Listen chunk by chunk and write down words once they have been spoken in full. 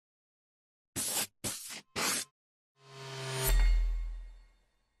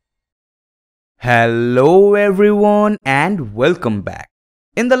Hello everyone and welcome back.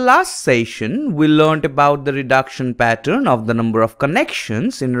 In the last session, we learned about the reduction pattern of the number of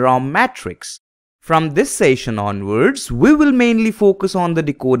connections in ROM matrix. From this session onwards, we will mainly focus on the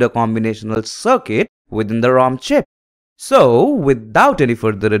decoder combinational circuit within the ROM chip. So, without any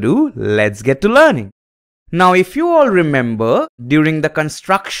further ado, let's get to learning. Now, if you all remember, during the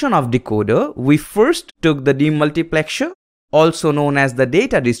construction of decoder, we first took the demultiplexer, also known as the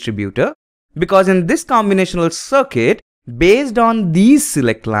data distributor, because in this combinational circuit, based on these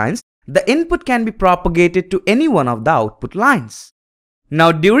select lines, the input can be propagated to any one of the output lines.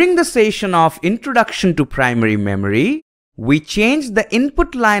 Now, during the session of Introduction to Primary Memory, we changed the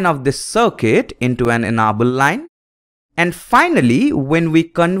input line of this circuit into an enable line. And finally, when we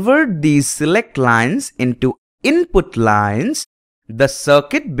convert these select lines into input lines, the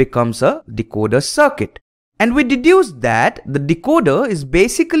circuit becomes a decoder circuit. And we deduced that the decoder is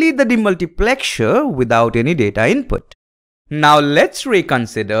basically the demultiplexer without any data input. Now let's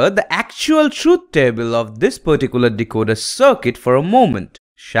reconsider the actual truth table of this particular decoder circuit for a moment,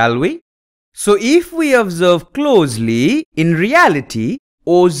 shall we? So if we observe closely, in reality,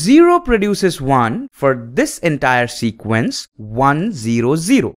 O0 produces 1 for this entire sequence 1, 0,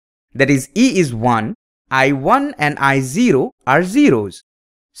 0. That is, E is 1, I1 and I0 are zeros.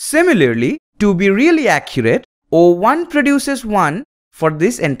 Similarly, to be really accurate, O1 produces 1 for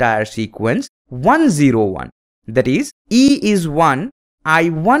this entire sequence 1, 0, 1. That is, E is 1,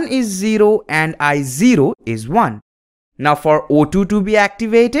 I1 is 0 and I0 is 1. Now for O2 to be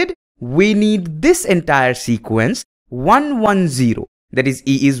activated, we need this entire sequence 1, 1, 0. That is,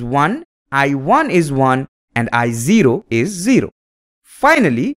 E is 1, I1 is 1 and I0 is 0.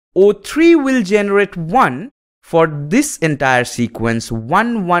 Finally, O3 will generate 1 for this entire sequence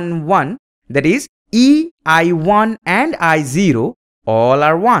 1, 1, 1. That is, E, I1 and I0 all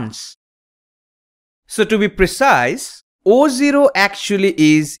are 1s. So to be precise, O0 actually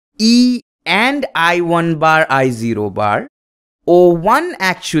is E and I1 bar I0 bar. O1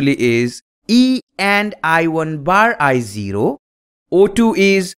 actually is E and I1 bar I0. O2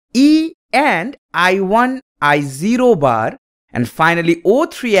 is E and I1 I0 bar. And finally,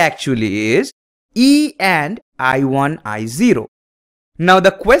 O3 actually is E and I1 I0. Now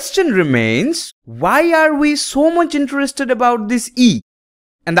the question remains, why are we so much interested about this E?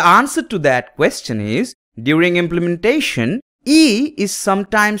 And the answer to that question is, during implementation, E is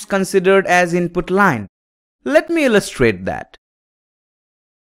sometimes considered as input line. Let me illustrate that.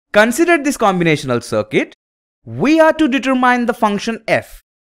 Consider this combinational circuit. We are to determine the function f.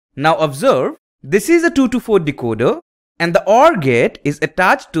 Now observe, this is a 2 to 4 decoder and the OR gate is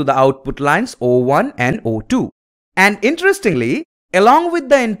attached to the output lines O1 and O2. And interestingly, along with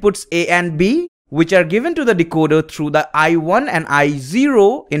the inputs A and B, which are given to the decoder through the I1 and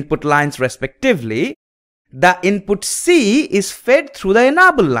I0 input lines respectively, the input C is fed through the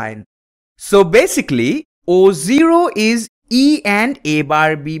enable line. So basically, O0 is E and A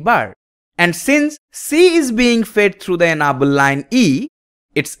bar B bar. And since C is being fed through the enable line E,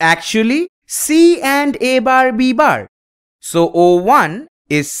 it's actually C and A bar B bar. So O1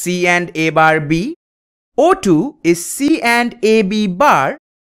 is C and A bar B. O2 is C and AB bar,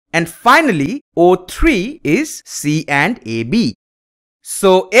 and finally O3 is C and AB.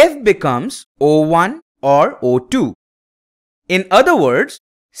 So F becomes O1 or O2. In other words,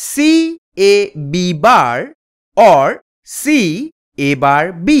 C A B bar or C A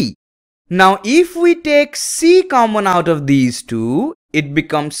bar B. Now if we take C common out of these two, it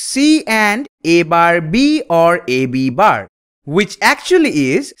becomes C and A bar B or AB bar, which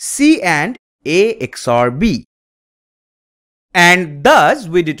actually is C and A XOR B. And thus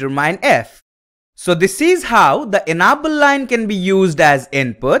we determine F. So this is how the enable line can be used as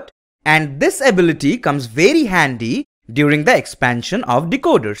input, and this ability comes very handy during the expansion of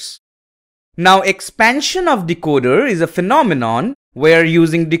decoders. Now expansion of decoder is a phenomenon where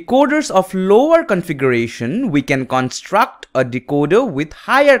using decoders of lower configuration we can construct a decoder with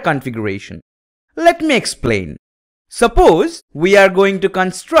higher configuration. Let me explain. Suppose we are going to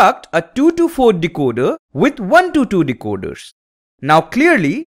construct a 2 to 4 decoder with 1 to 2 decoders. Now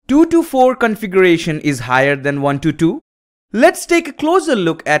clearly 2 to 4 configuration is higher than 1 to 2. Let's take a closer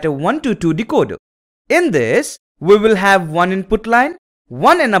look at a 1 to 2 decoder. In this, we will have one input line,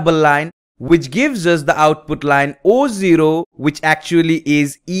 one enable line, which gives us the output line O0, which actually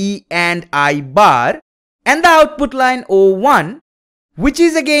is E and I bar, and the output line O1, which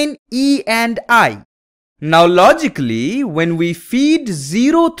is again E and I. Now logically, when we feed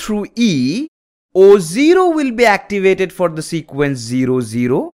 0 through E, O0 will be activated for the sequence 0,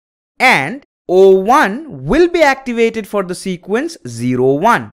 0 and O1 will be activated for the sequence 0,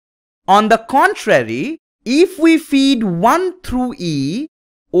 1. On the contrary, if we feed 1 through E,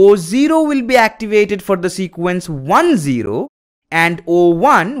 O0 will be activated for the sequence 1 0 and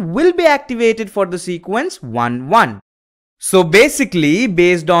O1 will be activated for the sequence 1 1. So basically,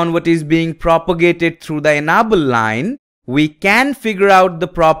 based on what is being propagated through the enable line, we can figure out the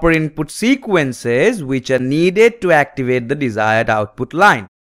proper input sequences which are needed to activate the desired output line.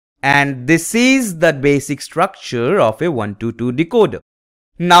 And this is the basic structure of a 1-to-2 decoder.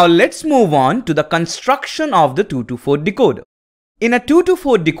 Now let's move on to the construction of the 2-to-4 decoder. In a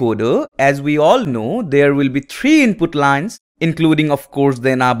 2-to-4 decoder, as we all know, there will be 3 input lines, including of course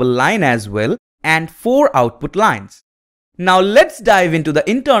the enable line as well, and 4 output lines. Now let's dive into the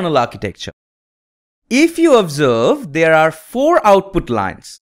internal architecture. If you observe, there are 4 output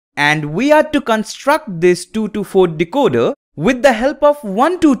lines, and we are to construct this 2-to-4 decoder with the help of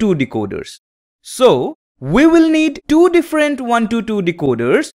 1-to-2 decoders. So, we will need 2 different 1-to-2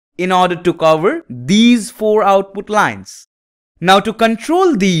 decoders in order to cover these 4 output lines. Now to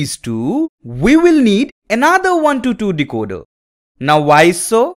control these 2, we will need another 1-to-2 decoder. Now why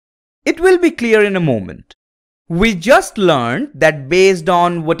so? It will be clear in a moment. We just learned that based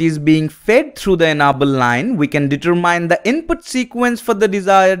on what is being fed through the enable line, we can determine the input sequence for the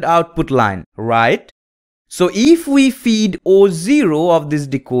desired output line, right? So if we feed O0 of this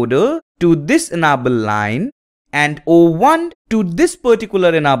decoder to this enable line and O1 to this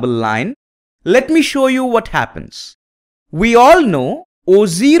particular enable line, let me show you what happens. We all know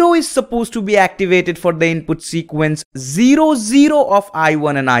O0 is supposed to be activated for the input sequence 0 0 of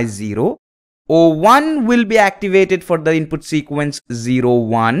I1 and I0. O1 will be activated for the input sequence 0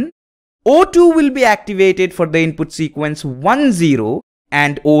 1. O2 will be activated for the input sequence 1 0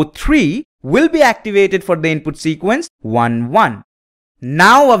 and O3 will be activated for the input sequence 1 1.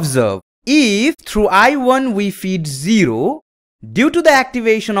 Now observe, if through I1 we feed 0, due to the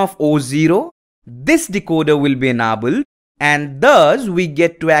activation of O0, this decoder will be enabled, and thus we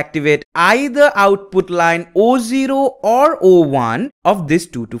get to activate either output line O0 or O1 of this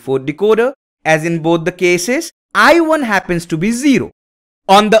 2-to-4 decoder, as in both the cases I1 happens to be 0.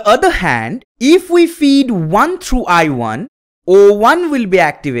 On the other hand, if we feed 1 through I1, O1 will be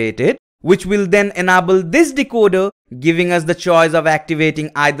activated, which will then enable this decoder, giving us the choice of activating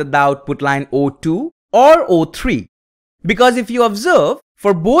either the output line O2 or O3. Because if you observe,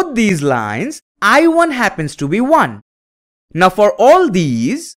 for both these lines, I1 happens to be 1. Now for all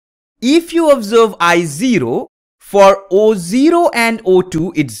these, if you observe I0, for O0 and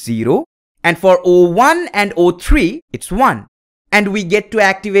O2 it's 0, and for O1 and O3 it's 1. And we get to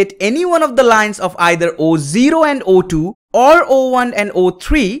activate any one of the lines of either O0 and O2 or O1 and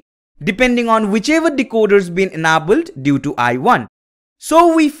O3, depending on whichever decoder's been enabled due to I1.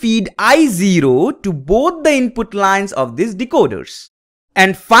 So we feed I0 to both the input lines of these decoders.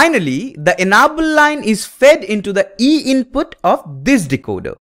 And finally, the enable line is fed into the E input of this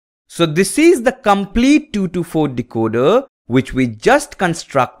decoder. So this is the complete 2-to-4 decoder which we just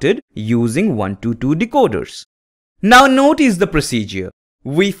constructed using 1-to-2 decoders. Now notice the procedure.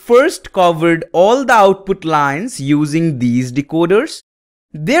 We first covered all the output lines using these decoders.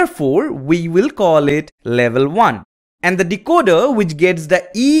 Therefore, we will call it level 1. And the decoder which gets the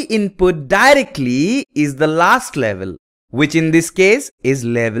E input directly is the last level, which in this case is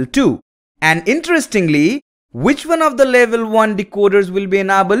level 2. And interestingly, which one of the level 1 decoders will be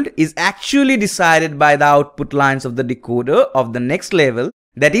enabled is actually decided by the output lines of the decoder of the next level,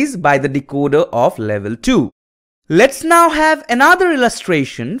 that is by the decoder of level 2. Let's now have another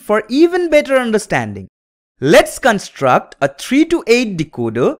illustration for even better understanding. Let's construct a 3-to-8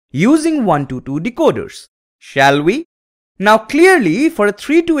 decoder using 1-to-2 decoders. Shall we? Now clearly for a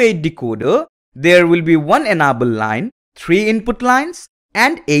 3-to-8 decoder, there will be 1 enable line, 3 input lines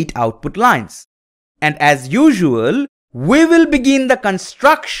and 8 output lines. And as usual, we will begin the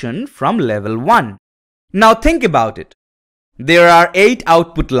construction from level 1. Now think about it. There are 8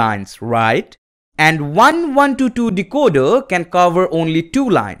 output lines, right? And one 1-to-2 decoder can cover only 2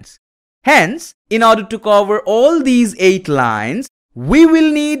 lines. Hence, in order to cover all these 8 lines, we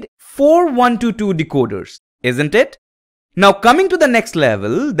will need 4 1-to-2 decoders, isn't it? Now coming to the next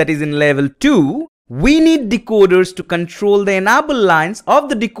level, that is in level 2, we need decoders to control the enable lines of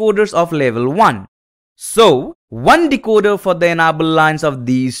the decoders of level 1. So, one decoder for the enable lines of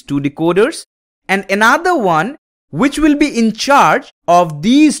these 2 decoders and another one which will be in charge of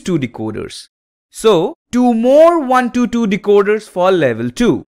these 2 decoders. So, 2 more 1-to-2 decoders for level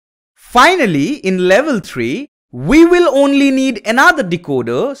 2. Finally, in level 3, we will only need another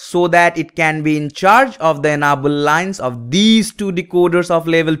decoder so that it can be in charge of the enable lines of these 2 decoders of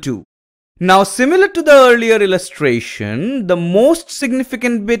level 2. Now, similar to the earlier illustration, the most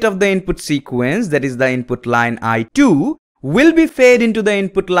significant bit of the input sequence, that is the input line I2, will be fed into the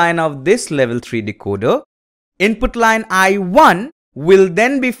input line of this level 3 decoder. Input line I1 will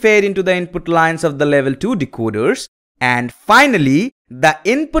then be fed into the input lines of the level 2 decoders. And finally, the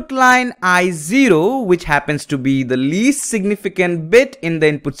input line I0, which happens to be the least significant bit in the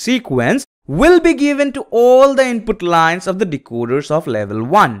input sequence, will be given to all the input lines of the decoders of level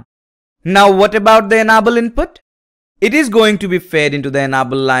 1. Now, what about the enable input? It is going to be fed into the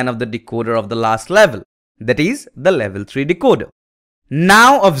enable line of the decoder of the last level, that is the level 3 decoder.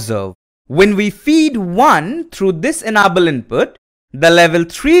 Now observe, when we feed 1 through this enable input, the level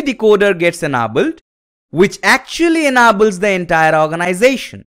 3 decoder gets enabled, which actually enables the entire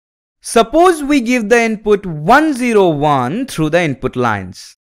organization. Suppose we give the input 101 through the input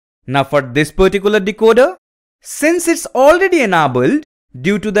lines. Now for this particular decoder, since it's already enabled,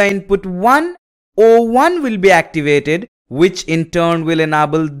 due to the input 1, O1 will be activated, which in turn will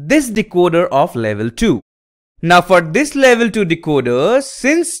enable this decoder of level 2. Now for this level 2 decoder,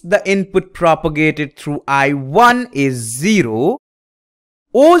 since the input propagated through I1 is 0,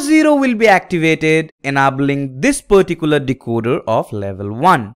 O0 will be activated, enabling this particular decoder of level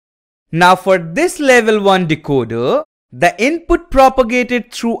 1. Now for this level 1 decoder, the input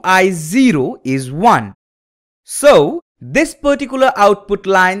propagated through I0 is 1. So this particular output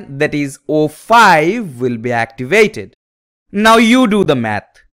line, that is O5, will be activated. Now you do the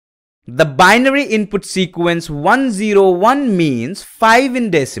math. The binary input sequence 101 means 5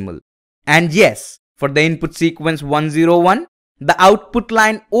 in decimal. And yes, for the input sequence 101, the output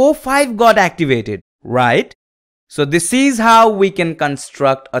line O5 got activated, right? So this is how we can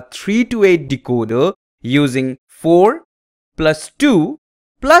construct a 3 to 8 decoder using 4 plus 2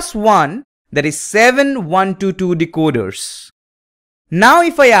 plus 1, that is 7 1 to 2 decoders. Now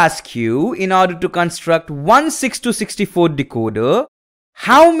if I ask you, in order to construct one 6 to 64 decoder,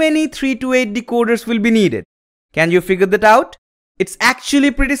 how many 3 to 8 decoders will be needed? Can you figure that out? It's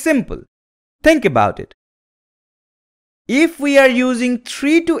actually pretty simple. Think about it. If we are using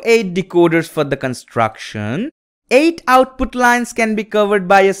 3 to 8 decoders for the construction, 8 output lines can be covered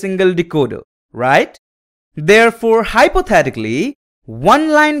by a single decoder, right? Therefore, hypothetically, one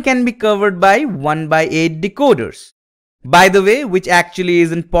line can be covered by 1 by 8 decoders. By the way, which actually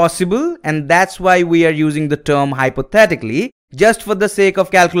isn't possible, and that's why we are using the term hypothetically, just for the sake of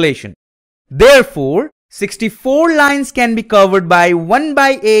calculation. Therefore, 64 lines can be covered by 1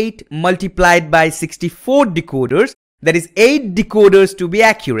 by 8 multiplied by 64 decoders, that is 8 decoders to be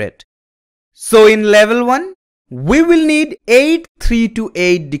accurate. So in level 1, we will need 8 3 to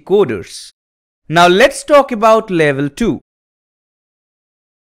 8 decoders. Now let's talk about level 2.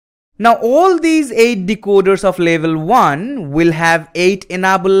 Now all these 8 decoders of level 1 will have 8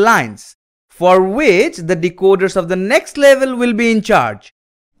 enable lines, for which the decoders of the next level will be in charge.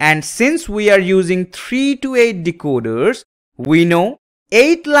 And since we are using 3 to 8 decoders, we know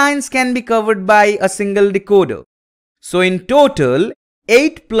 8 lines can be covered by a single decoder. So in total,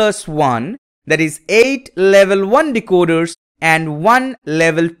 8 plus 1, that is 8 level 1 decoders and 1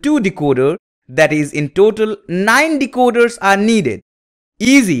 level 2 decoder, that is in total 9 decoders are needed.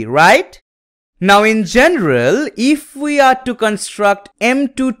 Easy, right? Now in general, if we are to construct m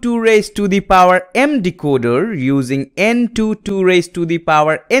to 2 raised to the power m decoder using n to 2 raised to the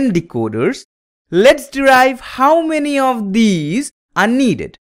power n decoders, let's derive how many of these are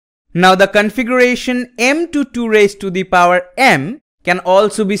needed. Now the configuration m to 2 raised to the power m can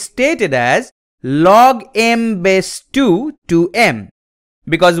also be stated as log m base 2 to m.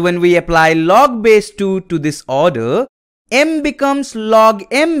 Because when we apply log base 2 to this order, m becomes log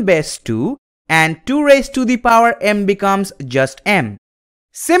m base 2 and 2 raised to the power m becomes just m.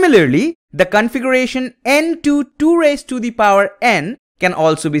 Similarly, the configuration n to 2 raised to the power n can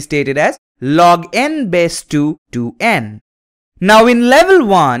also be stated as log n base 2 to n. Now in level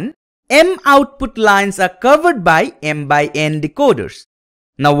 1, m output lines are covered by m by n decoders.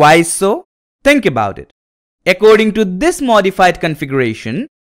 Now why so? Think about it. According to this modified configuration,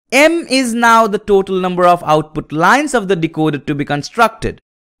 m is now the total number of output lines of the decoder to be constructed,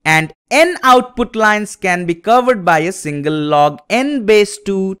 and n output lines can be covered by a single log n base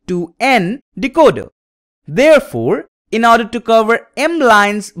 2 to n decoder. Therefore, in order to cover m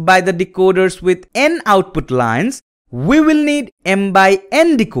lines by the decoders with n output lines, we will need m by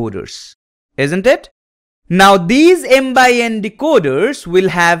n decoders, isn't it? Now these m by n decoders will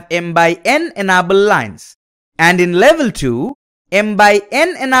have m by n enable lines, and in level 2, m by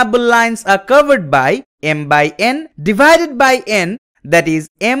n enable lines are covered by m by n divided by n, that is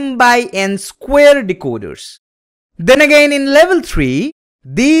m by n square decoders. Then again in level 3,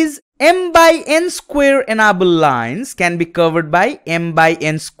 these m by n square enable lines can be covered by m by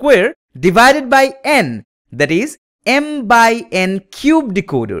n square divided by n, that is m by n cube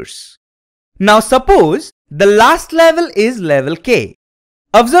decoders. Now suppose the last level is level k.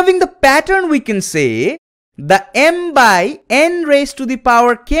 Observing the pattern, we can say the m by n raised to the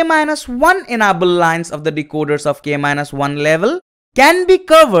power k minus 1 enable lines of the decoders of k minus 1 level can be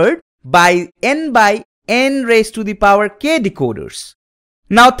covered by n by n raised to the power k decoders.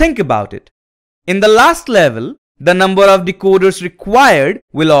 Now think about it. In the last level, the number of decoders required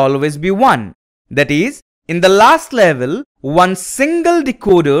will always be 1. That is, in the last level, one single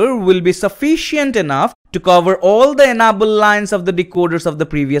decoder will be sufficient enough to cover all the enable lines of the decoders of the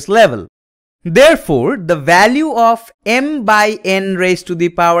previous level. Therefore, the value of m by n raised to the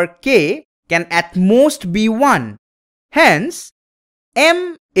power k can at most be 1. Hence,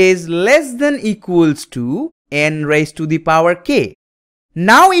 m is less than equals to n raised to the power k.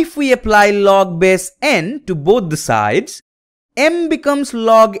 Now if we apply log base n to both the sides, m becomes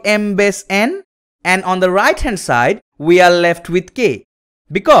log m base n, and on the right hand side we are left with k,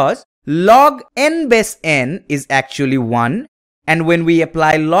 because log n base n is actually 1, and when we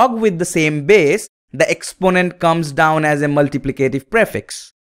apply log with the same base, the exponent comes down as a multiplicative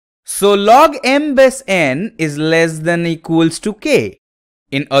prefix. So log m base n is less than equals to k.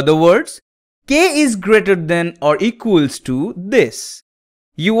 In other words, k is greater than or equals to this.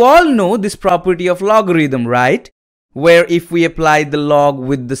 You all know this property of logarithm, right? Where if we apply the log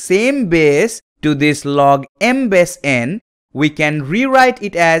with the same base to this log m base n, we can rewrite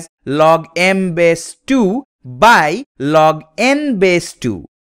it as log m base 2 by log n base 2.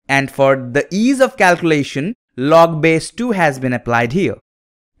 And for the ease of calculation, log base 2 has been applied here.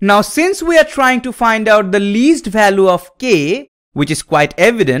 Now since we are trying to find out the least value of k, which is quite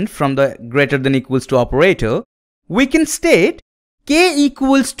evident from the greater than equals to operator, we can state k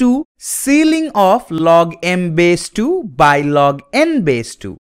equals to ceiling of log m base 2 by log n base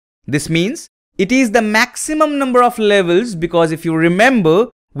 2. This means it is the maximum number of levels, because if you remember,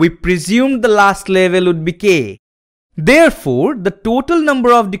 we presumed the last level would be k. Therefore, the total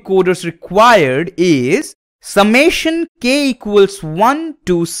number of decoders required is summation k equals 1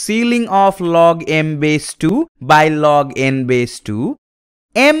 to ceiling of log m base 2 by log n base 2,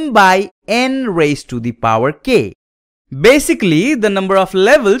 m by n raised to the power k. Basically, the number of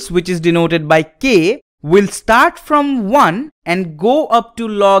levels, which is denoted by k, will start from 1 and go up to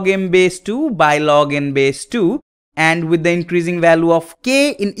log m base 2 by log n base 2, and with the increasing value of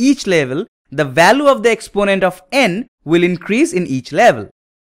k in each level, the value of the exponent of n will increase in each level.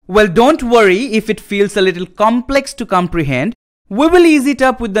 Well, don't worry if it feels a little complex to comprehend. We will ease it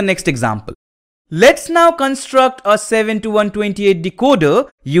up with the next example. Let's now construct a 7 to 128 decoder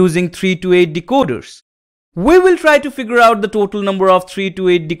using 3 to 8 decoders. We will try to figure out the total number of 3 to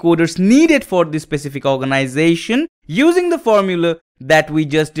 8 decoders needed for this specific organization using the formula that we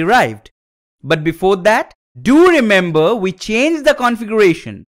just derived. But before that, do remember we changed the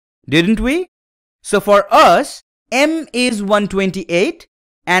configuration, didn't we? So for us, m is 128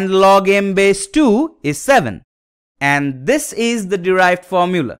 and log m base 2 is 7. And this is the derived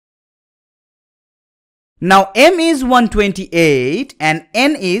formula. Now m is 128 and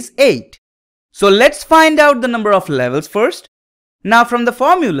n is 8. So let's find out the number of levels first. Now from the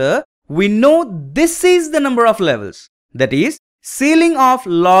formula, we know this is the number of levels. That is, ceiling of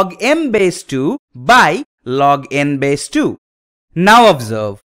log m base 2 by log n base 2. Now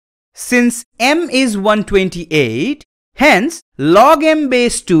observe, since m is 128, hence log m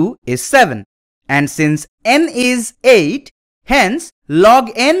base 2 is 7. And since n is 8, hence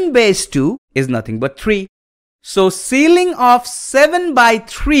log n base 2 is nothing but 3. So ceiling of 7 by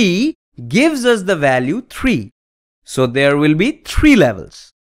 3 gives us the value 3. So there will be 3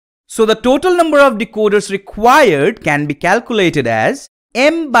 levels. So the total number of decoders required can be calculated as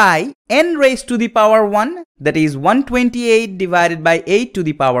m by n raised to the power 1, that is 128 divided by 8 to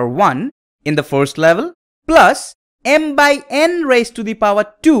the power 1 in the first level, plus m by n raised to the power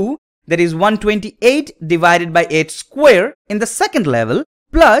 2, that is 128 divided by 8 square in the second level,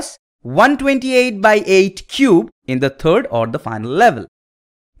 plus 128 by 8 cube in the third or the final level.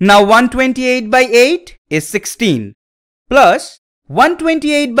 Now 128 by 8 is 16, plus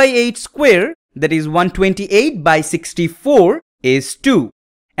 128 by 8 square, that is 128 by 64 is 2.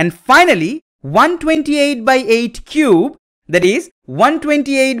 And finally 128 by 8 cube, that is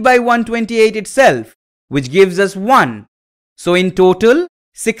 128 by 128 itself, which gives us 1. So in total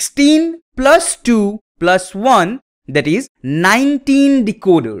 16 plus 2 plus 1, that is 19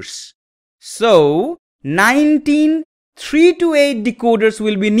 decoders. So 19 3 to 8 decoders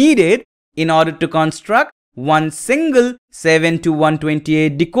will be needed in order to construct one single 7 to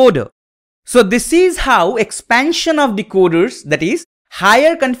 128 decoder. So this is how expansion of decoders, that is,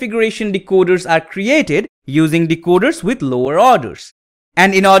 higher configuration decoders, are created using decoders with lower orders.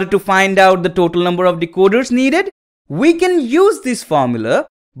 And in order to find out the total number of decoders needed, we can use this formula,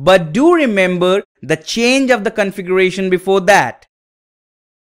 but do remember the change of the configuration before that.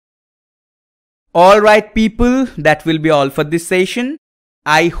 Alright people, that will be all for this session.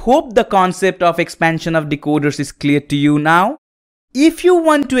 I hope the concept of expansion of decoders is clear to you now. If you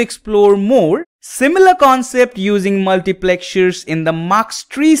want to explore more, similar concept using multiplexers in the Mux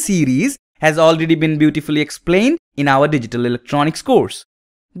tree series has already been beautifully explained in our digital electronics course.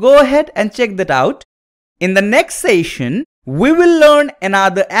 Go ahead and check that out. In the next session, we will learn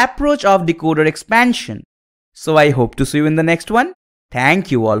another approach of decoder expansion. So I hope to see you in the next one.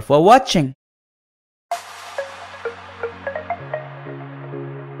 Thank you all for watching.